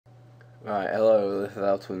Right, hello, this is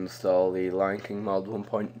how to install the Lion King mod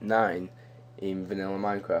 1.9 in Vanilla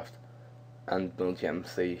Minecraft and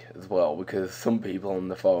MultiMC as well, because some people on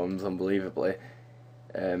the forums, unbelievably,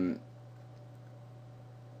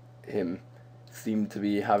 seem to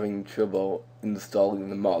be having trouble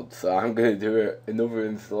installing the mod, so I'm going to do another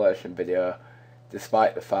installation video,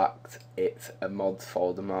 despite the fact it's a mods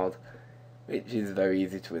folder mod, which is very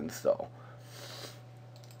easy to install.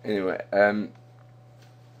 Anyway,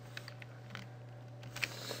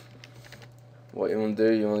 what you want to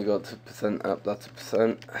do, you want to go to percent app, that's a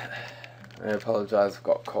percent. I apologise, I've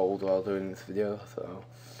got a cold while doing this video, so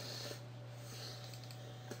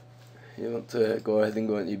you want to go ahead and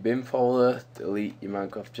go into your bin folder, delete your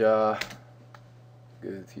Minecraft jar,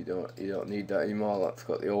 because you don't need that anymore. That's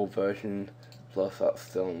got the old version, plus that's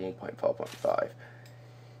still on 1.4.5.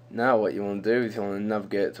 Now what you want to do is you want to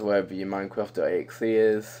navigate to wherever your Minecraft.exe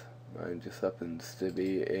is. Mine just happens to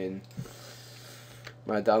be in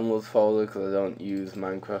my downloads folder because I don't use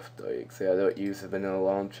Minecraft.exe. I don't use the vanilla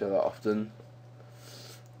launcher that often,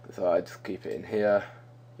 so I just keep it in here.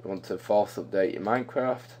 You want to force update your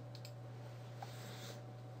Minecraft.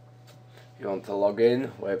 You want to log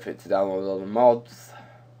in, wait for it to download all the mods,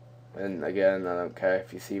 and again, I don't care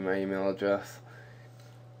if you see my email address.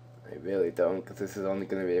 I really don't, because this is only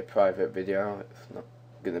going to be a private video. It's not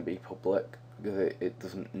going to be public, because it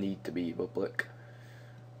doesn't need to be public.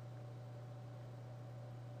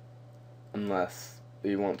 Unless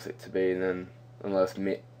he wants it to be, and then unless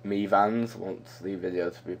me Vans wants the video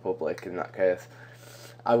to be public, in that case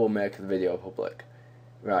I will make the video public.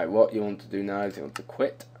 Right, what you want to do now is you want to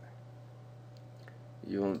quit.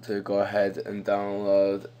 You want to go ahead and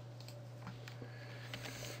download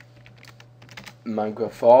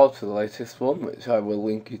Minecraft Forge, the latest one, which I will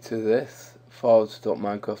link you to this,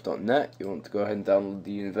 forge.minecraft.net. You want to go ahead and download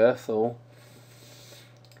the universal.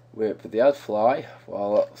 Wait for the ad fly.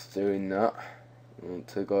 While that's doing that, you want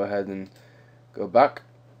to go ahead and go back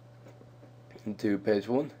into page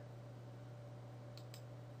 1.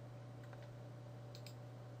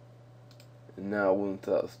 And now once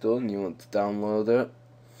that's done, you want to download it.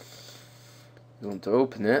 You want to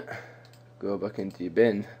open it, go back into your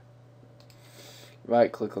bin,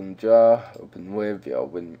 right click on the jar, open with your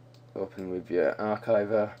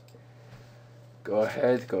archiver, go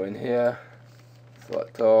ahead, go in here,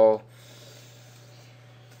 select all,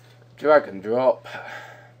 drag and drop,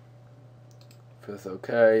 press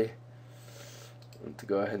OK. I want to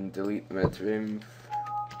go ahead and delete the meta-inf.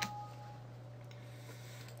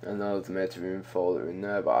 I know there's a meta-inf folder in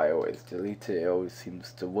there, but I always delete it, it always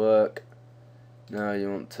seems to work. Now you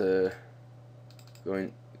want to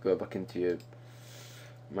go back into your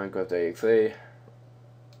Minecraft.exe,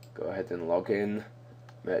 go ahead and log in,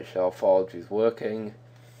 make sure Forge is working,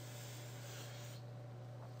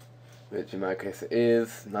 which in my case it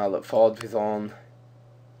is. Now that Forge is on,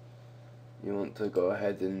 you want to go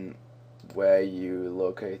ahead and where you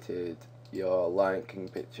located your Lion King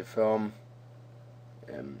picture from,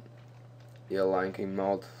 your Lion King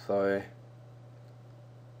mod, sorry,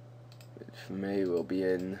 which for me will be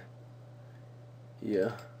in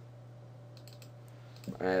here.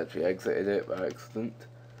 I actually exited it by accident.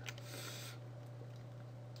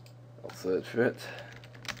 I'll search for it.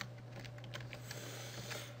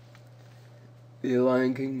 The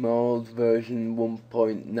Lion King mod version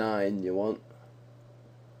 1.9 you want.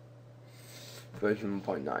 Version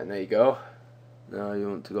 1.9, there you go. Now you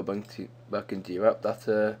want to go back into your app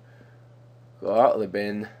data, go out of the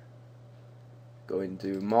bin, go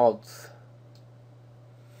into mods.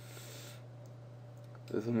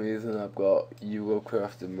 For some reason I've got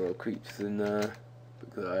Eurocraft and more creatures in there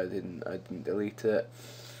because I didn't delete it.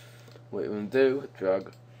 What you want to do,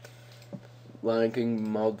 drag Lion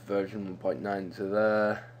King mod version 1.9 to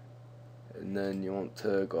there, and then you want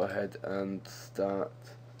to go ahead and start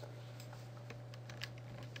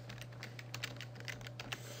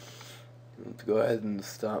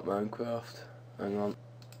Minecraft. Hang on.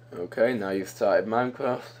 Okay, now you've started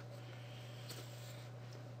Minecraft.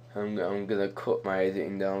 I'm gonna cut my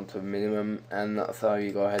editing down to a minimum, and that's how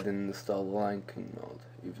you go ahead and install the Lion King mod,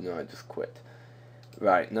 even though I just quit.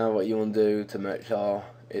 Right, now what you want to do to make sure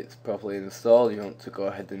it's properly installed, you want to go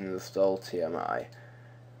ahead and install TMI,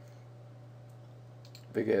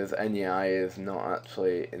 because NEI is not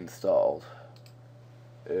actually installed.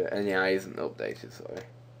 NEI isn't updated, sorry.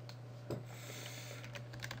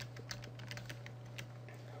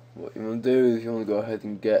 What you want to do is you want to go ahead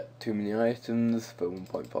and get too many items for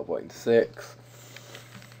 1.4.6.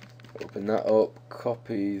 Open that up,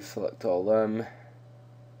 copy, select all them.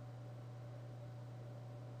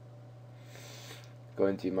 Go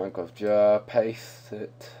into your Minecraft jar, paste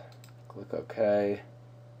it, click OK,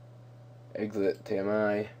 exit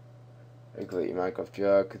TMI, exit your Minecraft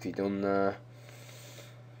jar because you're done there,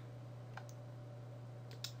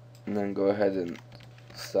 and then go ahead and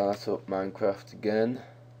start up Minecraft again.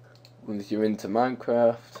 Once you're into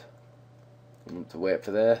Minecraft, you want to wait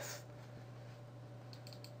for this.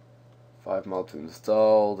 5 mods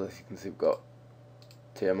installed. As you can see, we've got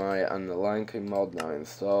TMI and the Lion King mod now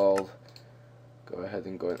installed. Go ahead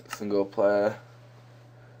and go into single player.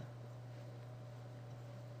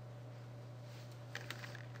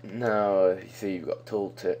 Now you see you've got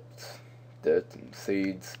tooltips, dirt and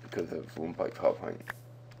seeds because of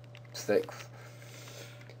 1.4.6.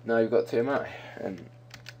 Now you've got TMI and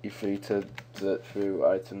you're free to search through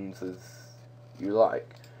items as you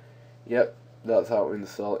like. Yep, that's how to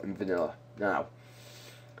install it in vanilla. Now,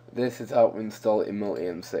 this is how to install it in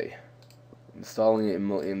MultiMC. Installing it in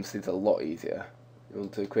MultiMC is a lot easier. You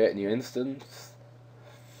want to create a new instance,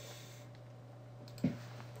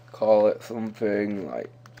 call it something like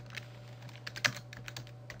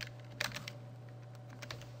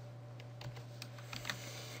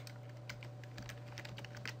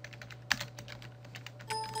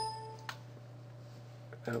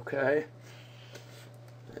OK,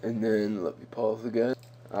 and then let me pause again.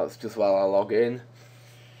 That's just while I log in.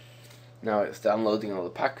 Now it's downloading all the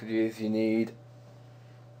packages you need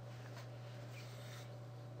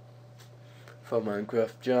for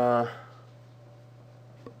Minecraft jar.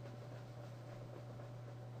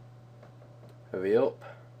 Hurry up.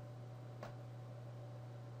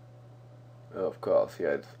 Oh, of course,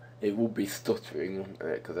 yeah, it will be stuttering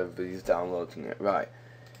because everybody's downloading it. Right,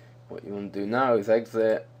 what you want to do now is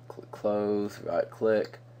exit, click close, right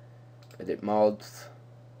click, edit mods,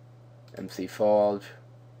 MC Forge,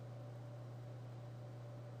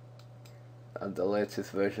 add the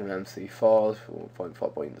latest version of MC Forge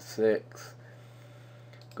 1.4.6.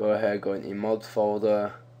 Go ahead, go into your mods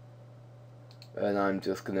folder, and I'm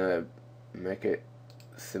just gonna make it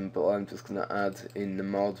simple. I'm just gonna add in the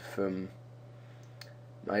mod from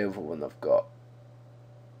my other one I've got.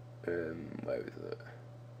 Where is it?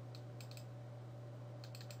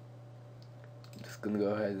 I'm just gonna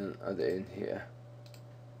go ahead and add it in here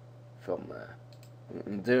from there.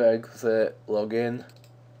 And do exit, log in,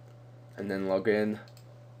 and then log in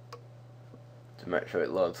to make sure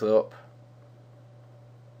it loads up.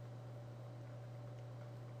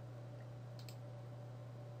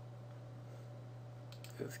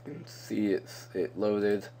 As you can see, it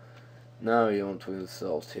loaded. Now you want to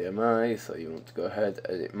install TMI, so you want to go ahead,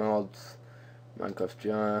 edit mods, Minecraft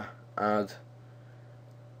jar, add,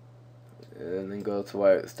 and then go to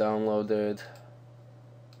where it's downloaded.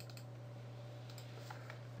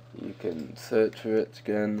 You can search for it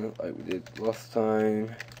again like we did last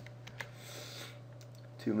time.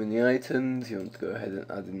 Too many items, you want to go ahead and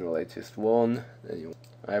add in the latest one. Then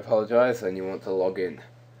I apologise, then you want to log in.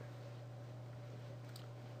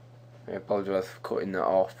 I apologise for cutting that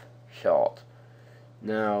off short.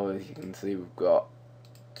 Now as you can see, we've got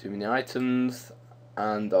too many items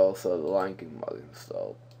and also the Lion King mod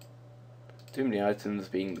installed. Too many items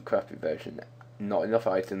being the crappy version, not enough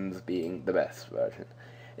items being the best version.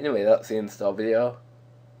 Anyway, that's the install video.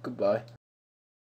 Goodbye.